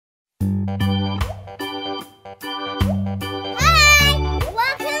Welcome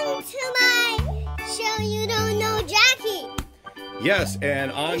to my show, You Don't Know Jackie. Yes, and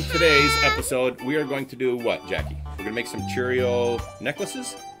on today's episode, we are going to do what, Jackie? We're going to make some Cheerio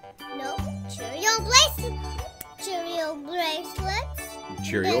necklaces? No, Cheerio bracelets. Cheerio bracelets.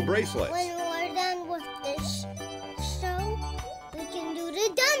 Cheerio bracelets. When we're done with this show, we can do the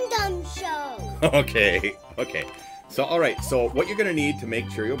Dum Dum Show. Okay. So, all right. So, what you're going to need to make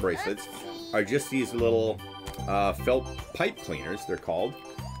Cheerio bracelets are just these little felt pipe cleaners, they're called.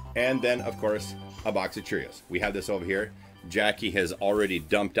 And then, of course, a box of Cheerios. We have this over here. Jackie has already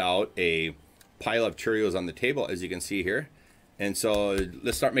dumped out a pile of Cheerios on the table, as you can see here. And so,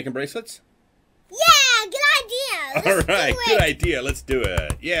 let's start making bracelets? Yeah, good idea. All right, good idea. Let's do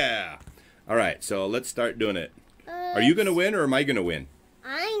it. Yeah. All right, so let's start doing it. Are you going to win or am I going to win?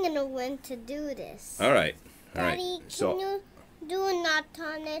 I'm going to win to do this. All right. Daddy, can you do a knot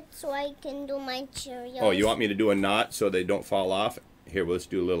on it so I can do my Cheerios? Oh, you want me to do a knot so they don't fall off? Here, let's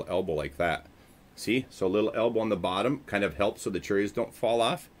do a little elbow like that. See? So a little elbow on the bottom kind of helps so the Cheerios don't fall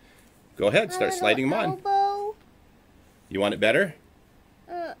off. Go ahead, start sliding them on. Elbow. You want it better?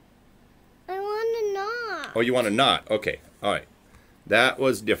 I want a knot. Oh, you want a knot? Okay. All right. That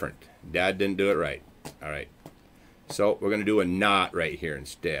was different. Dad didn't do it right. All right. So we're going to do a knot right here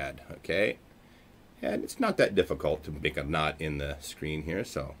instead. Okay. And it's not that difficult to make a knot in the screen here,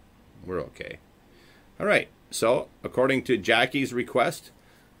 so we're okay. All right. So according to Jackie's request,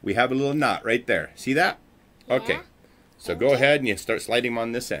 we have a little knot right there. See that? Yeah. Okay. So go ahead and you start sliding them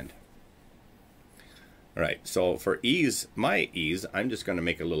on this end. All right. So for my ease, I'm just going to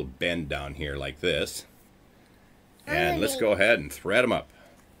make a little bend down here like this. And let's go ahead and thread them up.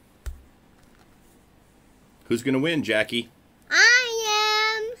 Who's going to win, Jackie?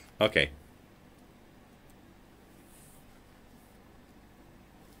 I am. Okay.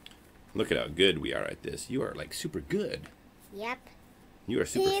 Look at how good we are at this. You are like super good. Yep. You are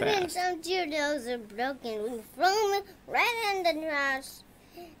super Even fast. some Cheerios are broken. We throw them right in the trash.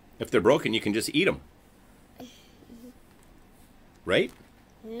 If they're broken, you can just eat them. Right?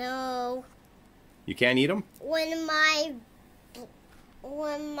 No. You can't eat them? When my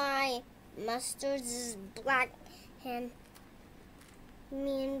mustard is black and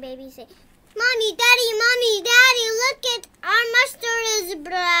me and baby say, Mommy, Daddy, look at our mustard is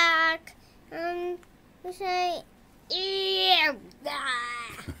black. We say, yeah.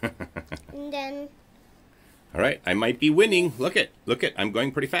 And then All right, I might be winning. Look it. I'm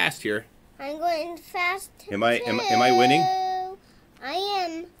going pretty fast here. I'm going fast. Am I winning? I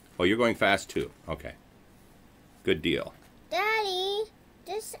am. Oh, you're going fast too. Okay. Good deal. Daddy,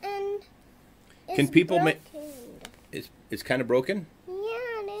 this end is Can people broken. It's kind of broken? Yeah,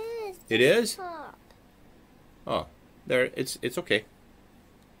 it is. It is? Top. Oh, there. It's okay.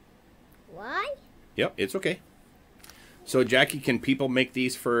 Why? Yep, it's okay. So, Jackie, can people make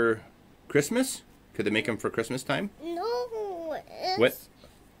these for Christmas? Could they make them for Christmas time? No, What?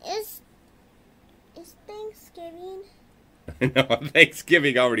 It's Thanksgiving. No,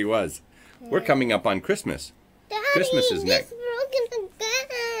 Thanksgiving already was. We're coming up on Christmas. Daddy, Christmas is next. It's broken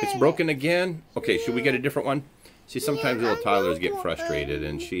again. It's broken again? Okay, should we get a different one? See, sometimes Yeah, little I toddlers want get one. frustrated,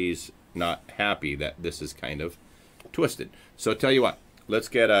 and she's not happy that this is kind of twisted. So, tell you what. Let's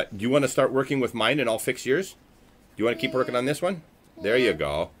get a... Do you want to start working with mine, and I'll fix yours? Do you want to keep working on this one? There you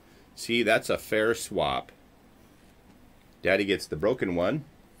go. See, that's a fair swap. Daddy gets the broken one,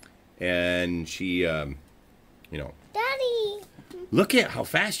 and she, you know... Daddy, Look at how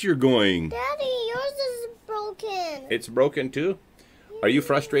fast you're going. Daddy, yours is broken. It's broken too? Are you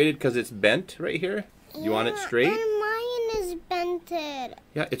frustrated because it's bent right here? You want it straight? And mine is bented.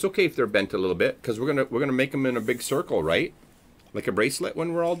 Yeah, it's okay if they're bent a little bit because we're gonna make them in a big circle, right? Like a bracelet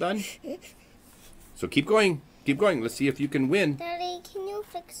when we're all done. So keep going, keep going. Let's see if you can win. Daddy, can you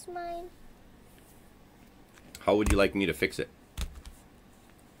fix mine? How would you like me to fix it?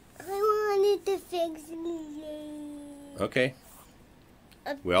 I wanted to fix me. Okay.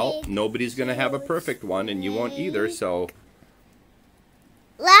 Well, nobody's gonna have a perfect one, and you won't either. So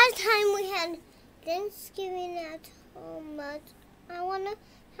Last time we had Thanksgiving at home, but I want to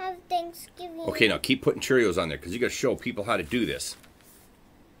have Thanksgiving. okay, now keep putting Cheerios on there because you gotta show people how to do this.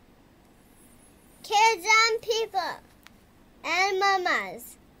 Kids and people and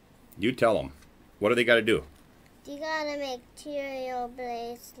mamas, You tell them. What do they got to do? you gotta make Cheerio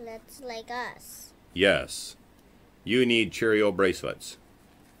bracelets like us. Yes. You need Cheerio bracelets.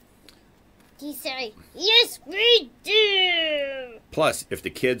 You say, yes, we do. Plus, if the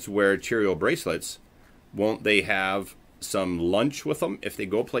kids wear Cheerio bracelets, won't they have some lunch with them? If they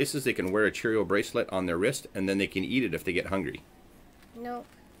go places, they can wear a Cheerio bracelet on their wrist, and then they can eat it if they get hungry. No,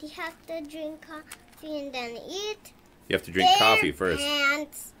 You have to drink coffee and then eat. You have to drink coffee first.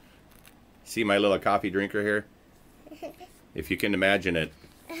 Pants. See my little coffee drinker here? If you can imagine it.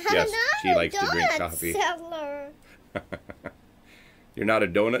 Yes, she likes to drink coffee. Seller. You're not a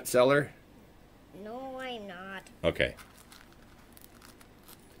donut seller? No, I'm not. Okay.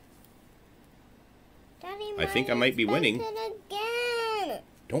 Daddy, I think I might be winning. Again.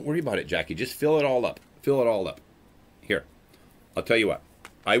 Don't worry about it, Jackie. Just fill it all up. Fill it all up. Here. I'll tell you what.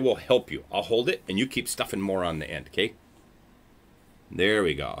 I will help you. I'll hold it, and you keep stuffing more on the end, okay? There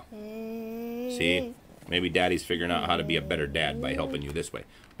we go. See? Maybe Daddy's figuring out how to be a better dad by helping you this way.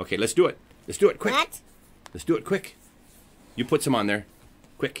 Okay, let's do it. Let's do it quick. What? Let's do it quick. You put some on there.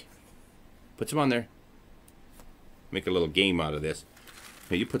 Quick. Put some on there. Make a little game out of this.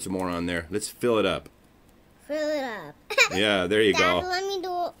 Hey, you put some more on there. Let's fill it up. Fill it up. Yeah, there you Dad, go. let me do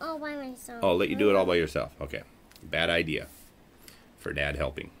it all by myself. Oh, let you do it all by yourself. Okay. Bad idea for Dad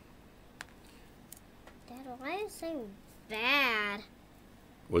helping. Dad, why are you saying bad?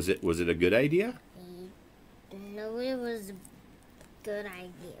 Was it a good idea? No, it was a good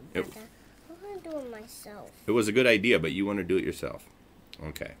idea. But I want to do it myself. It was a good idea, but you want to do it yourself.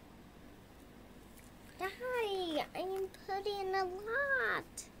 Okay. Daddy, I'm putting a lot.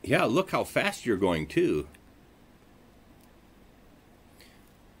 Yeah, look how fast you're going, too.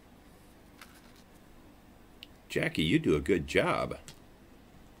 Jackie, you do a good job.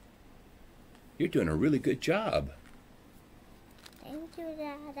 You're doing a really good job. Thank you,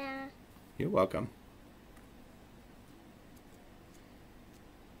 Dada. You're welcome.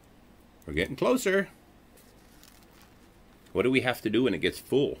 We're getting closer. What do we have to do when it gets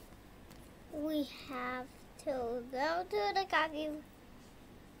full? We have to go to the coffee.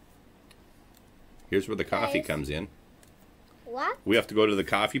 Here's where the coffee Place. comes in. What? We have to go to the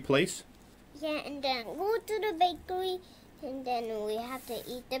coffee place? Yeah, and then go to the bakery, and then we have to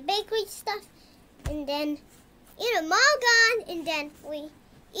eat the bakery stuff, and then eat them all gone, and then we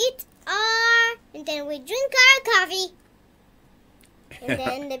eat and then we drink our coffee, and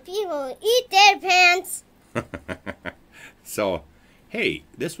then the people eat their pants. So, hey,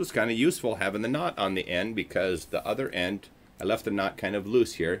 this was kind of useful having the knot on the end because the other end, I left the knot kind of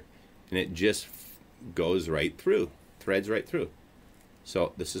loose here, and it just goes right through, threads right through.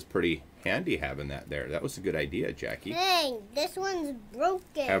 So this is pretty handy having that there. That was a good idea, Jackie. Hey, this one's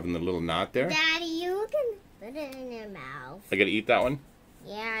broken. Having the little knot there. Daddy, you can put it in your mouth. I gotta eat that one?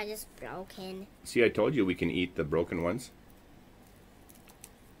 Yeah, just broken. See, I told you we can eat the broken ones.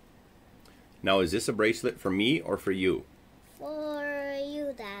 Now, is this a bracelet for me or for you? For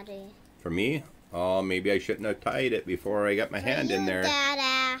you, Daddy. For me? Oh, maybe I shouldn't have tied it before I got my hand in there.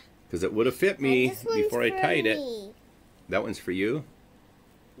 Dada. Because it would have fit me This one's before I for tied it. me. That one's for you?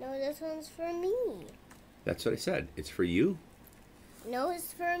 No, this one's for me. That's what I said. It's for you? No,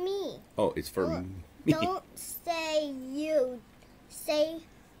 it's for me. Oh, it's for Oh, me. Don't say you. Say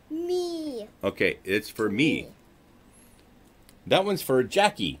me. Okay, it's for me. That one's for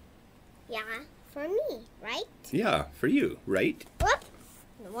Jackie. Yeah, for me, right? Yeah, for you, right? Whoop.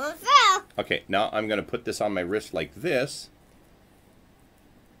 The one fell. Okay, now I'm going to put this on my wrist like this.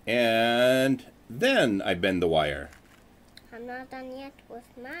 And then I bend the wire. I'm not done yet with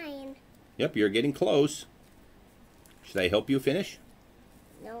mine. Yep, you're getting close. Should I help you finish?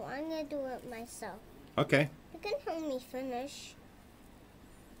 No, I'm going to do it myself. Okay. You can help me finish.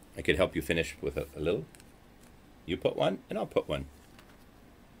 I could help you finish with a little. You put one, and I'll put one.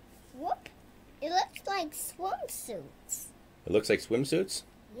 Whoop. It looks like swimsuits. It looks like swimsuits?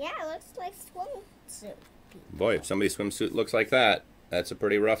 Yeah, it looks like swimsuit people. Boy, if somebody's swimsuit looks like that, that's a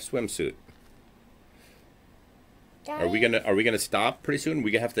pretty rough swimsuit. Are we gonna stop pretty soon?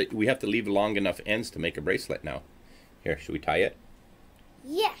 We have to leave long enough ends to make a bracelet now. Here, should we tie it?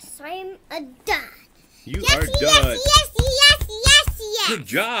 Yes, I'm done. You Yes, are yes, done. yes, yes, yes, yes. Good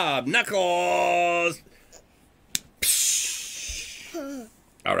job, Knuckles.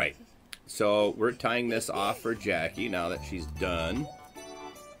 All right, so we're tying this off for Jackie now that she's done.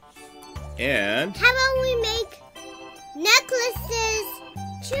 And How about we make necklaces,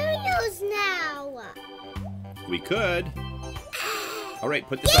 Cheerios now? we could. All right,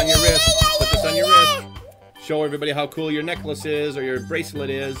 put this on your wrist. Put this on your wrist. Show everybody how cool your necklace is or your bracelet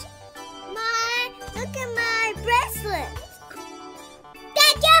is. Look at my bracelet.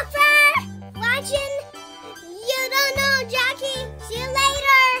 Thank you for watching. You don't know, Jackie. See you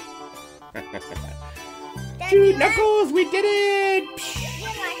later. Shoot, Knuckles, we did it! You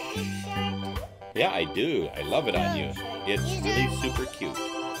like this shirt? Yeah, I do. I love it on you. It's really super cute.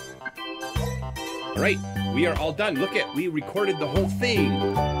 All right, we are all done. Look we recorded the whole thing.